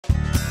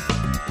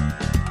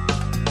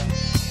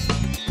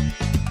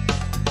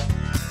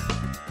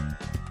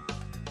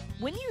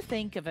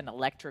think of an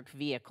electric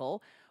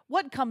vehicle,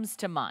 what comes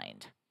to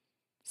mind?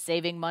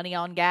 Saving money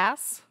on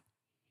gas?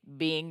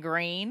 Being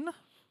green?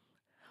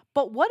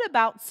 But what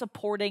about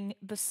supporting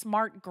the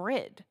smart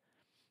grid?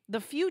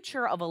 The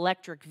future of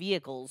electric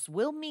vehicles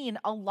will mean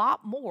a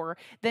lot more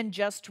than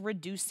just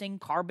reducing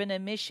carbon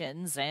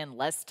emissions and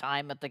less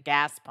time at the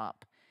gas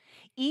pump.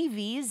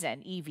 EVs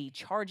and EV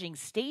charging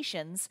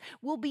stations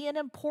will be an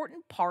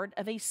important part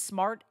of a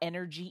smart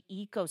energy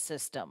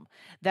ecosystem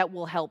that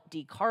will help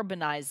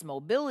decarbonize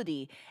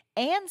mobility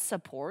and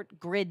support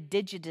grid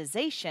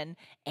digitization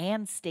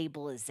and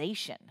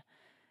stabilization.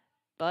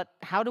 But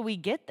how do we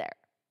get there?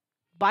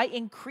 By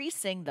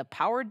increasing the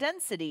power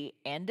density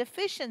and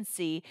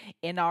efficiency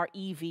in our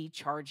EV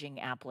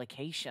charging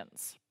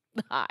applications.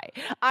 Hi,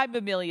 I'm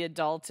Amelia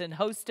Dalton,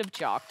 host of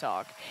Chalk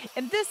Talk.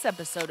 In this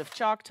episode of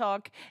Chalk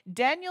Talk,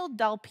 Daniel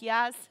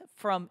Dalpiaz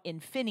from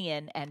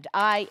Infineon and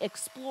I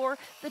explore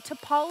the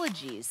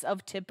topologies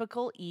of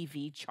typical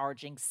EV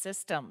charging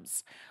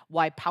systems,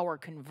 why power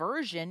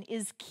conversion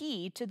is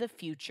key to the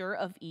future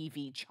of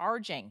EV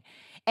charging,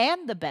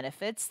 and the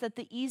benefits that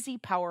the Easy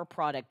Power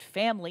product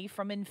family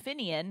from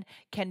Infineon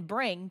can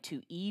bring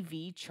to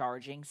EV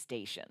charging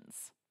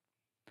stations.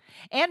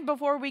 And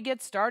before we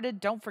get started,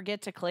 don't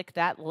forget to click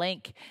that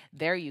link.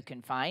 There you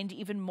can find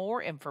even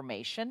more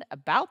information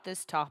about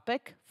this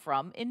topic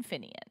from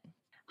Infineon.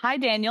 Hi,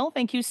 Daniel.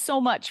 Thank you so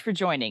much for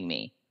joining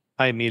me.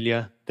 Hi,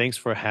 Amelia. Thanks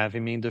for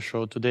having me in the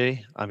show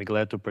today. I'm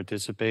glad to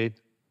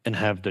participate and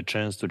have the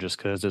chance to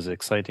discuss this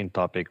exciting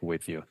topic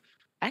with you.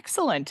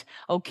 Excellent.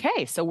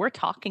 Okay, so we're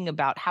talking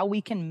about how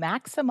we can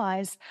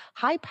maximize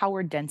high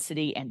power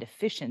density and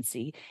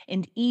efficiency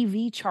in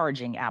EV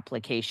charging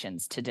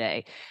applications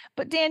today.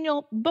 But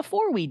Daniel,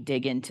 before we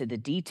dig into the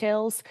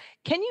details,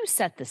 can you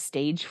set the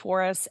stage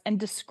for us and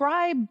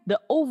describe the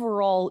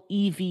overall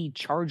EV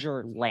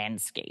charger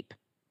landscape?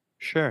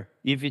 Sure.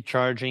 EV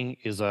charging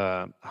is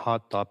a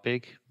hot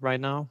topic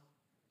right now,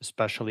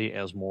 especially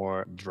as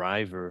more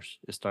drivers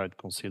start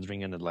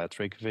considering an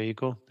electric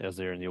vehicle as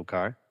their new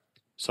car.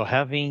 So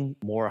having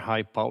more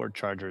high power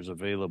chargers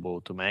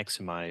available to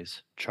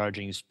maximize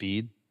charging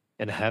speed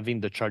and having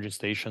the charging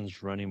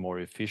stations running more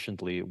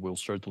efficiently will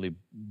certainly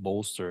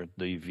bolster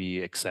the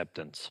EV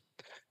acceptance.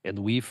 And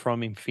we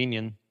from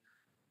Infineon,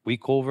 we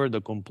cover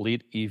the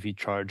complete EV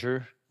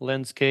charger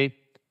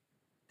landscape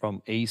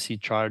from AC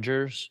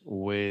chargers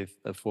with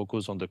a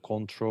focus on the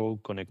control,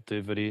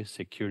 connectivity,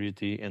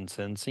 security, and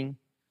sensing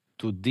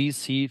to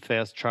DC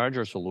fast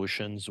charger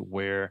solutions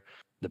where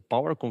the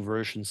power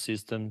conversion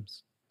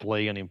systems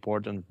play an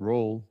important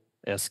role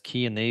as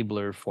key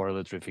enabler for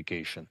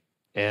electrification.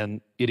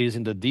 And it is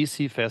in the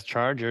DC fast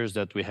chargers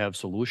that we have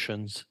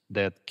solutions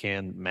that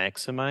can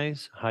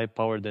maximize high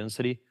power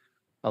density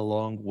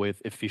along with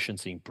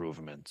efficiency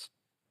improvements.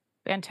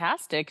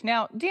 Fantastic.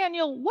 Now,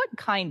 Daniel, what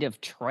kind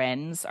of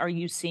trends are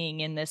you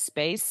seeing in this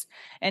space?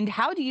 And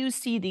how do you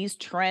see these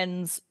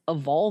trends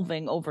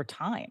evolving over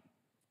time?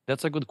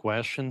 That's a good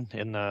question.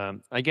 And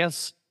I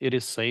guess it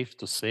is safe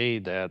to say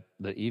that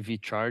the EV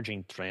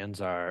charging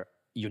trends are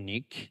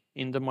unique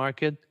in the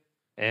market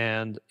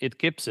and it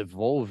keeps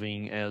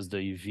evolving as the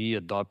EV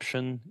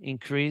adoption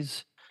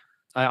increase.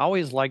 I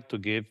always like to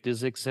give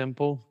this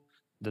example.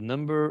 The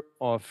number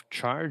of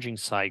charging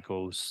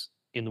cycles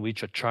in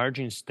which a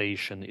charging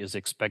station is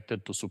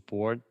expected to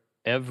support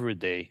every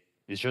day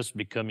is just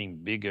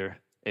becoming bigger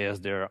as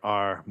there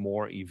are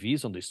more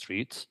EVs on the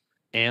streets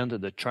and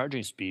the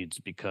charging speeds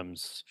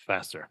becomes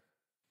faster.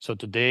 So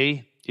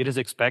today it is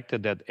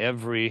expected that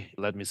every,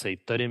 let me say,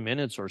 30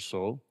 minutes or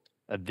so,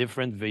 a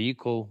different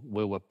vehicle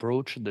will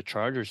approach the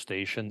charger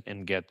station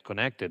and get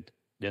connected.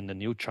 Then the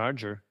new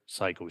charger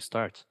cycle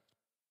starts.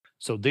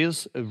 So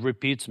this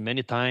repeats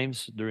many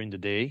times during the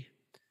day.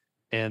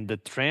 And the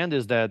trend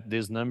is that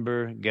this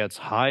number gets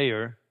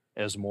higher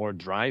as more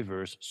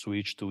drivers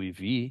switch to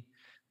EV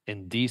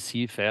and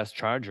DC fast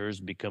chargers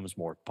becomes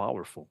more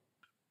powerful.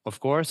 Of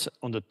course,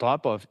 on the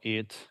top of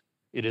it,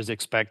 it is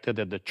expected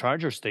that the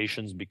charger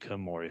stations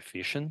become more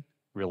efficient,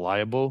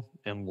 reliable,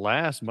 and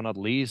last but not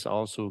least,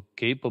 also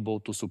capable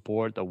to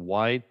support a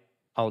wide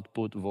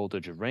output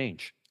voltage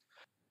range.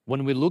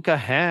 When we look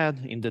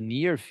ahead in the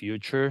near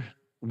future,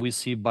 we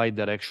see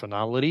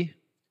bidirectionality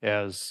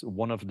as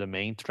one of the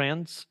main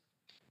trends,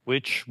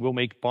 which will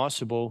make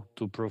possible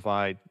to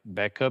provide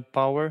backup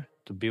power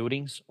to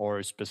buildings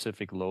or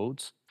specific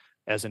loads,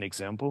 as an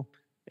example,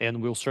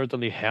 and will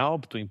certainly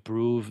help to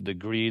improve the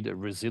grid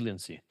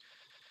resiliency.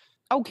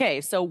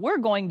 Okay, so we're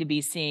going to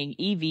be seeing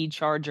EV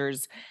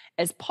chargers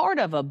as part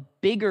of a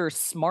bigger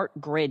smart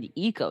grid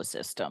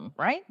ecosystem,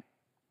 right?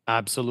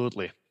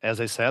 Absolutely. As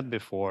I said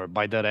before,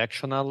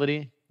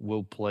 bidirectionality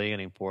will play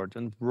an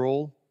important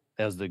role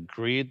as the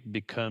grid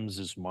becomes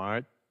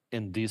smart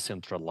and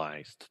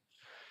decentralized.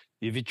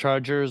 EV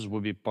chargers will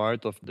be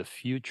part of the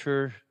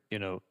future,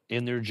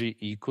 energy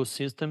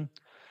ecosystem,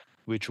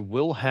 which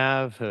will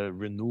have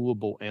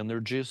renewable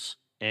energies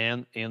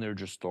and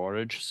energy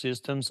storage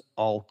systems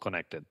all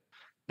connected.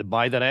 The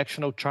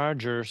bidirectional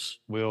chargers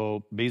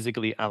will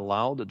basically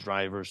allow the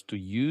drivers to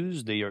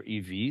use their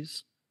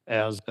EVs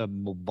as a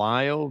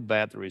mobile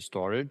battery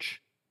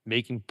storage,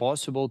 making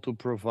possible to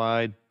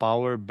provide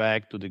power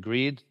back to the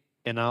grid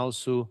and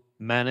also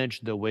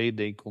manage the way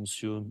they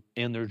consume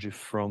energy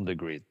from the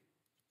grid.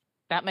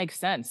 That makes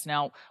sense.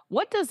 Now,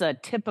 what does a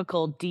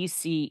typical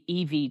DC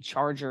EV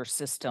charger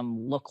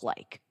system look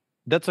like?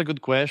 That's a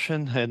good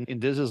question. And in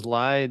this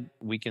slide,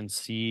 we can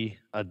see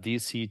a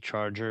DC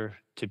charger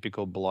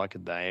typical block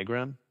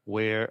diagram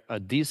where a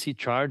DC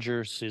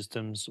charger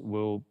systems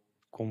will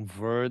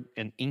convert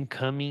an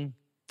incoming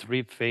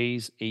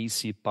three-phase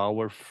AC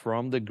power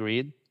from the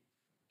grid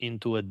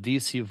into a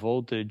DC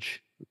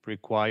voltage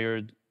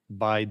required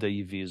by the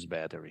EV's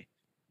battery.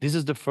 This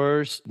is the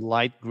first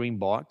light green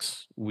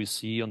box we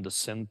see on the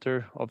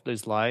center of the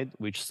slide,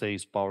 which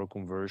says power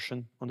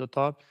conversion on the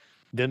top.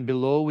 Then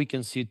below, we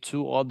can see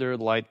two other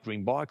light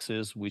green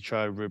boxes, which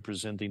are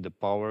representing the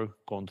power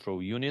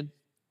control unit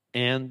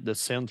and the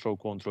central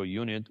control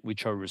unit,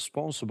 which are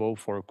responsible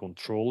for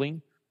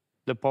controlling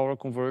the power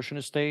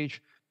conversion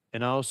stage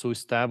and also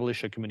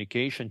establish a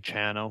communication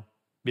channel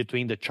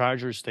between the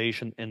charger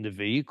station and the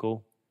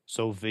vehicle.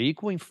 So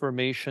vehicle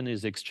information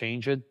is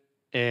exchanged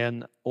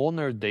and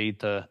owner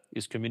data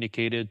is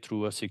communicated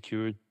through a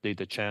secure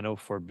data channel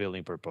for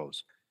billing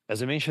purpose.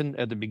 As I mentioned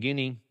at the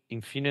beginning,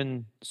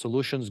 Infineon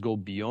solutions go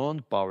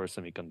beyond power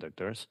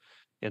semiconductors,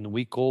 and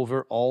we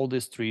cover all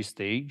these three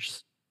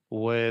stages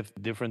with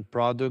different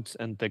products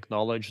and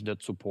technology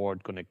that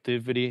support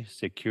connectivity,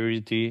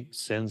 security,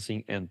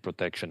 sensing, and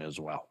protection as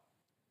well.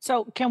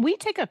 So, can we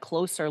take a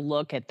closer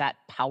look at that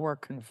power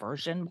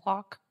conversion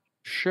block?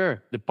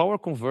 Sure. The power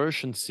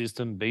conversion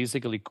system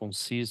basically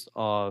consists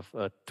of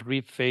a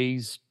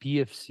three-phase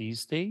PFC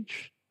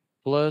stage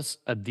plus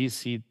a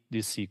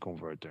DC-DC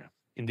converter.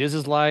 In this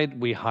slide,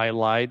 we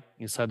highlight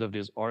inside of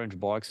these orange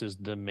boxes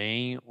the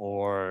main,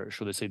 or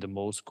should I say, the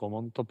most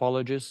common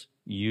topologies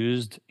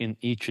used in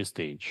each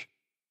stage.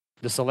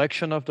 The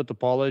selection of the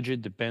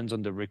topology depends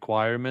on the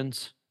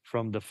requirements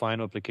from the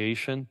final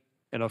application,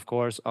 and of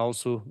course,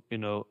 also,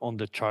 on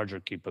the charger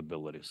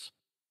capabilities.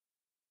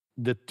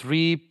 The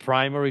three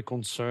primary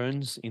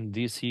concerns in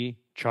DC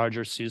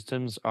charger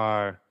systems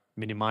are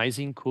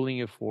minimizing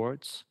cooling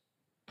efforts,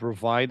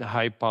 provide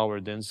high power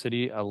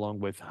density along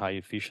with high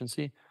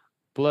efficiency,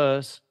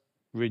 plus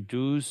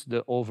reduce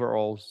the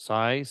overall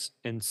size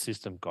and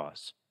system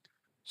costs.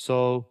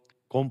 So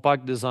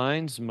compact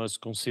designs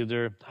must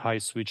consider high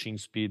switching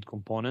speed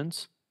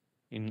components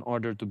in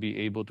order to be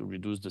able to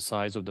reduce the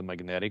size of the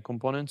magnetic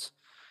components,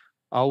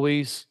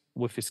 always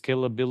with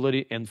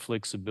scalability and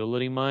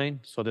flexibility in mind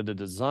so that the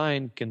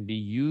design can be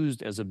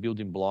used as a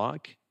building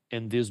block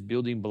and this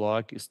building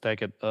block is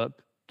stacked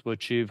up to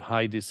achieve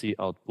high DC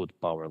output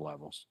power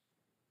levels.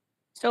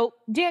 So,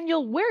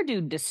 Daniel, where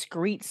do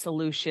discrete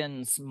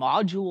solutions,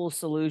 module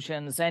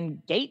solutions,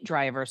 and gate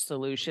driver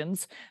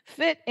solutions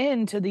fit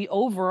into the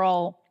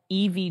overall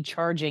EV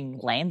charging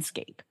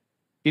landscape?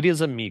 It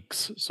is a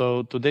mix.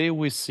 So today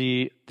we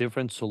see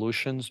different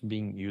solutions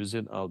being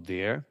used out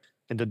there,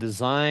 and the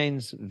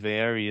designs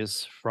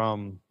varies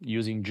from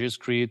using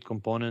discrete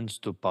components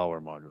to power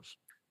modules.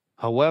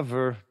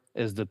 However,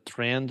 as the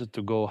trend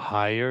to go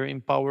higher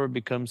in power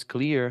becomes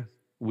clear,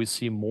 we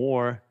see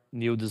more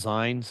new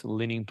designs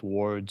leaning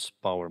towards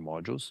power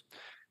modules,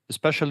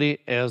 especially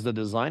as the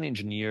design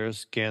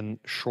engineers can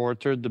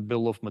shorter the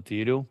bill of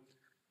material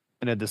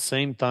and at the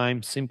same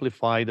time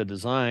simplify the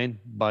design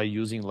by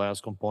using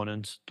less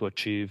components to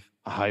achieve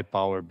high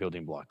power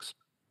building blocks.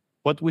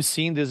 What we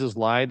see in this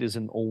slide is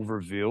an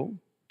overview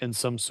and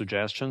some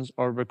suggestions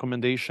or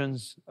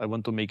recommendations. I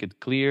want to make it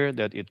clear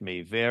that it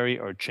may vary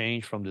or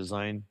change from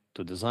design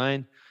to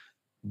design,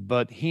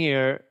 but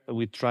here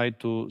we try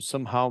to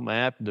somehow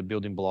map the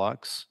building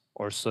blocks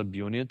or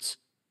subunits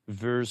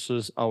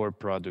versus our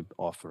product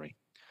offering.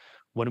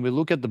 When we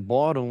look at the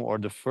bottom or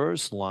the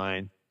first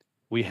line,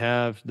 we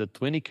have the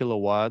 20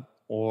 kilowatt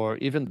or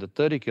even the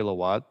 30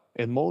 kilowatt,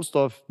 and most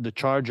of the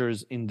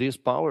chargers in this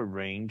power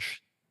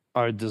range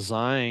are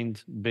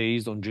designed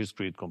based on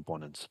discrete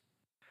components.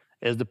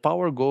 As the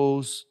power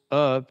goes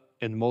up,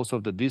 and most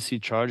of the DC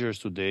chargers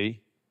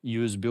today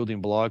use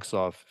building blocks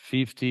of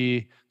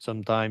 50,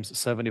 sometimes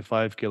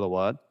 75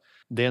 kilowatt,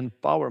 then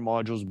power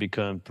modules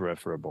become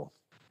preferable.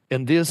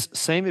 And this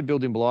same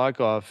building block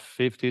of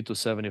 50 to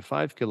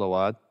 75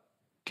 kilowatt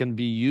can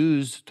be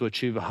used to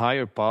achieve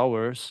higher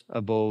powers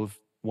above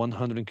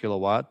 100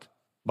 kilowatt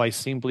by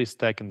simply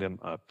stacking them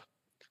up.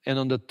 And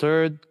on the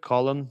third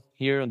column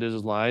here on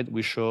this slide,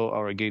 we show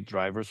our gate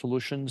driver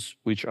solutions,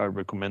 which are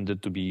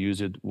recommended to be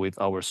used with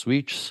our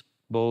switches,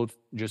 both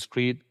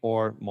discrete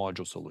or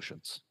module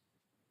solutions.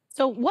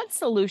 So, what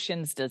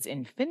solutions does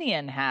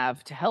Infineon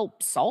have to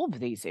help solve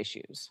these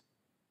issues?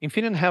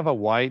 Infineon have a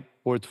wide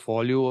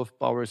portfolio of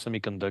power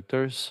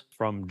semiconductors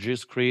from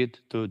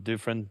discrete to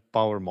different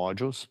power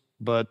modules,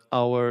 but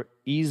our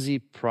easy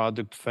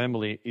product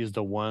family is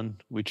the one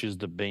which is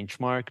the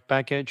benchmark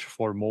package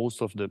for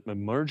most of the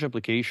emerging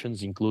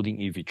applications,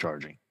 including EV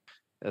charging.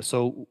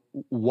 So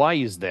why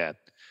is that?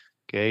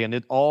 Okay, and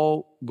it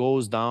all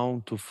goes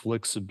down to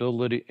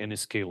flexibility and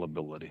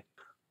scalability.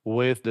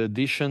 With the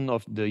addition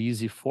of the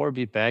Easy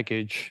 4B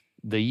package,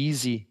 the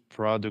Easy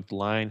product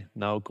line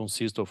now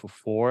consists of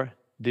 4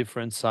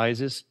 different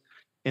sizes,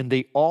 and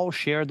they all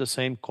share the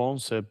same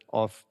concept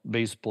of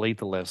base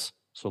plateless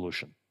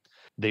solution.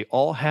 They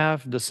all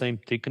have the same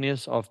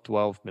thickness of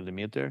 12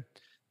 millimeter,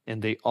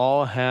 and they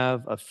all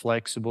have a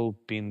flexible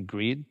pin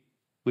grid,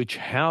 which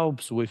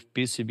helps with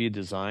PCB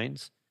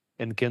designs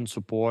and can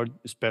support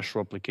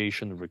special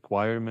application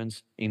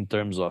requirements in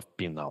terms of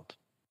pinout.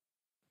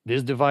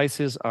 These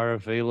devices are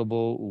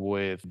available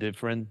with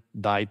different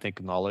die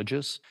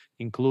technologies,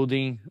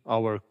 including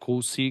our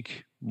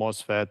CoolSeek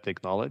MOSFET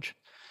technology,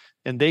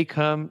 and they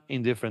come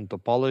in different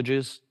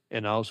topologies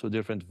and also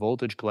different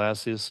voltage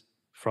classes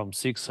from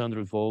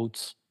 600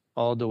 volts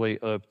all the way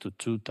up to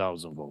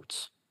 2000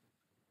 volts.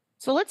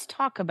 So let's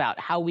talk about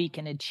how we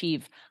can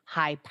achieve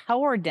high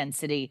power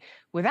density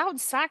without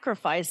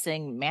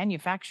sacrificing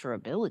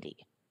manufacturability.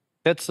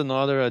 That's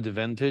another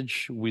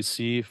advantage we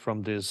see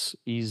from these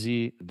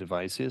easy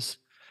devices.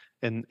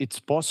 And it's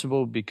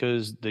possible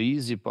because the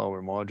easy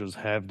power modules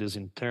have this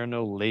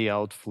internal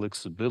layout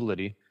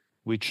flexibility,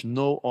 which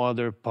no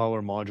other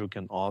power module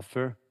can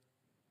offer.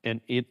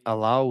 And it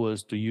allows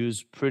us to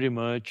use pretty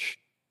much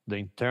the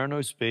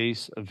internal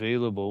space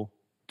available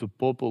to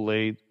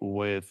populate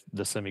with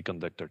the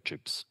semiconductor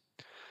chips.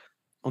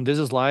 On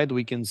this slide,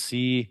 we can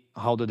see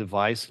how the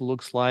device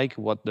looks like,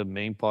 what the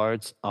main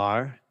parts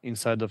are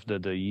inside of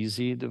the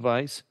easy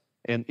device.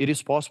 And it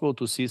is possible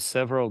to see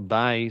several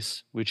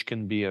dies which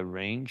can be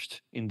arranged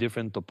in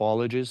different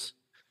topologies.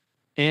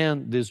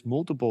 And these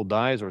multiple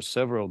dies or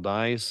several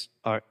dies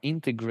are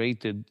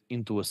integrated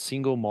into a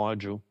single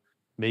module,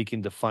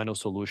 making the final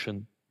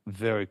solution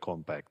very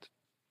compact.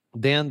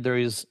 Then there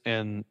is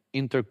an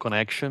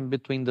interconnection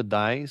between the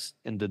dies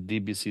and the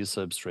DBC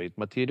substrate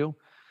material.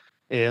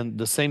 And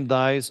the same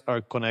dies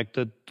are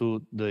connected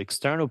to the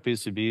external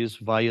PCBs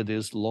via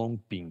these long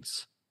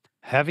pins.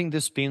 Having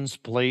these pins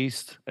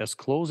placed as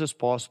close as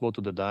possible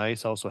to the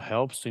dies also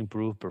helps to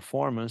improve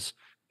performance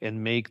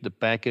and make the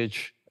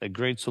package a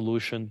great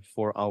solution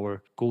for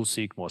our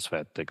CoolSeek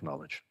MOSFET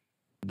technology.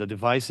 The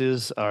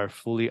devices are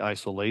fully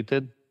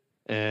isolated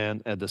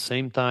and at the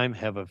same time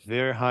have a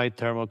very high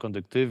thermal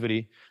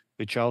conductivity,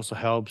 which also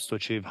helps to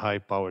achieve high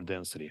power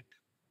density.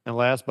 And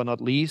last but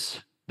not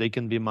least, they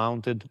can be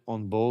mounted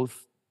on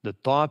both the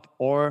top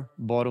or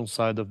bottom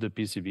side of the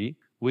PCB,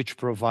 which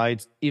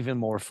provides even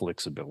more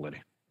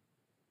flexibility.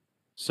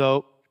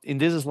 So in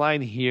this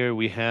slide here,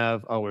 we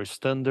have our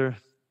standard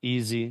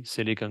easy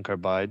silicon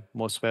carbide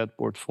MOSFET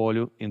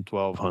portfolio in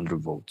 1200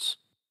 volts.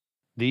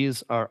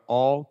 These are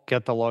all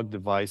catalog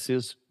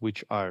devices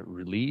which are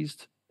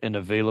released and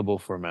available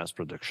for mass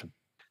production.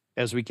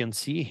 As we can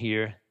see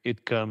here,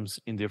 it comes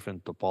in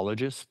different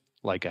topologies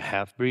like a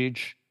half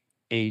bridge,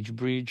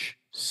 8-bridge,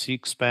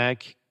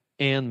 6-pack,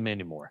 and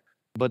many more.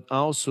 But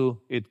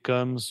also it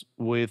comes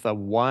with a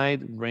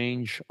wide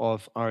range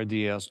of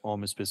RDS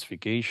ohm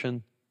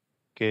specification,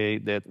 okay,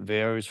 that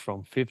varies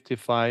from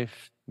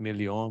 55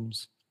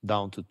 milliohms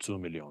down to 2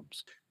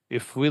 milliohms.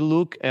 If we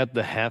look at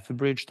the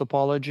half-bridge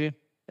topology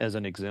as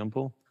an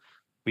example,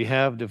 we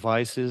have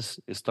devices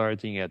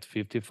starting at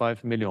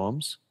 55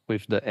 milliohms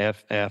with the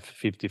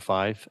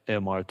FF55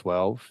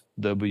 MR12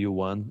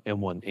 W1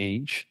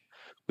 M1H,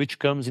 which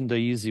comes in the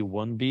Easy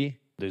 1B,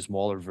 the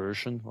smaller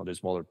version or the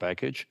smaller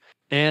package,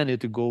 and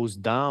it goes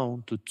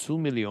down to 2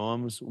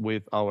 milliohms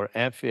with our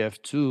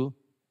FF2,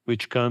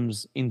 which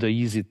comes in the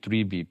Easy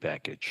 3B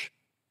package.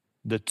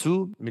 The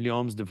 2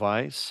 milliohms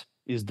device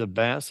is the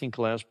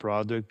best-in-class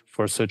product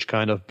for such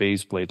kind of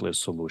base plateless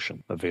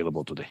solution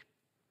available today.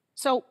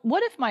 So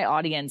what if my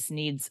audience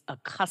needs a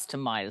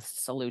customized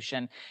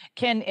solution?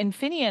 Can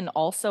Infineon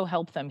also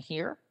help them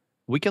here?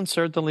 We can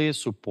certainly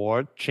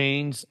support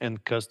chains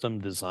and custom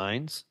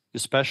designs,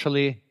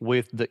 especially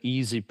with the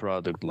Easy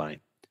product line.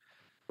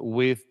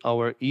 With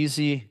our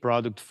Easy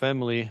product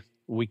family,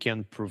 we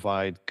can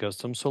provide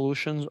custom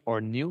solutions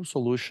or new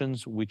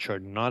solutions which are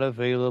not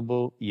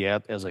available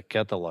yet as a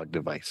catalog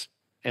device.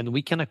 And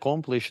we can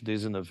accomplish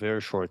this in a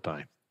very short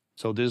time.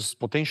 So this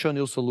potential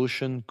new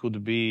solution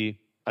could be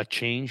a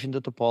change in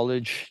the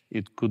topology,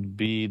 it could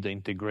be the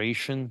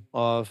integration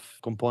of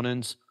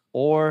components,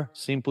 or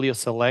simply a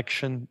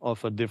selection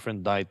of a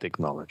different die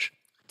technology.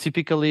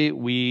 Typically,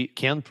 we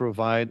can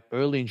provide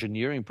early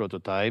engineering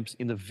prototypes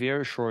in a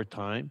very short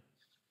time,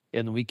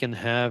 and we can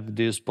have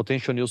this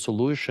potential new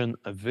solution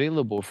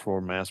available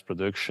for mass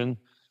production,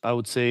 I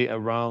would say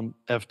around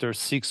after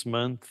 6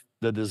 months,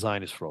 the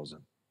design is frozen.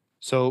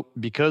 So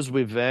because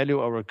we value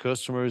our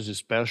customers'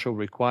 special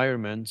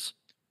requirements,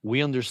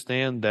 we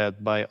understand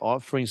that by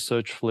offering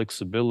such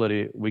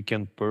flexibility, we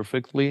can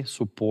perfectly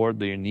support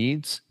their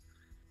needs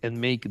and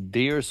make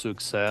their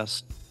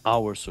success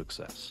our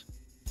success.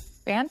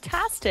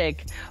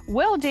 Fantastic.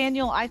 Well,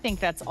 Daniel, I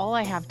think that's all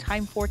I have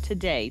time for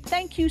today.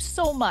 Thank you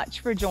so much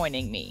for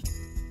joining me.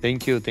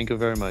 Thank you. Thank you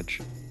very much.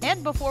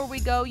 And before we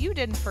go, you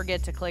didn't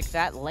forget to click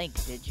that link,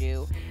 did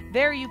you?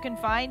 There you can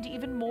find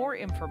even more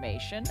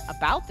information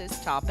about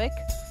this topic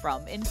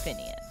from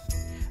Infineon.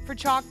 For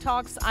Chalk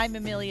Talks, I'm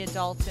Amelia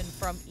Dalton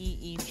from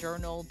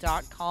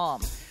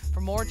eejournal.com. For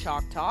more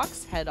Chalk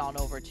Talks, head on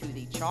over to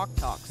the Chalk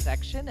Talk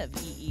section of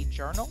EE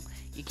Journal.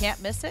 You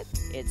can't miss it.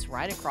 It's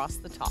right across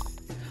the top.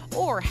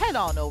 Or head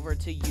on over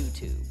to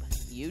YouTube,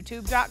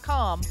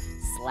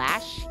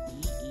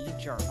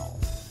 youtube.com/EEJournal.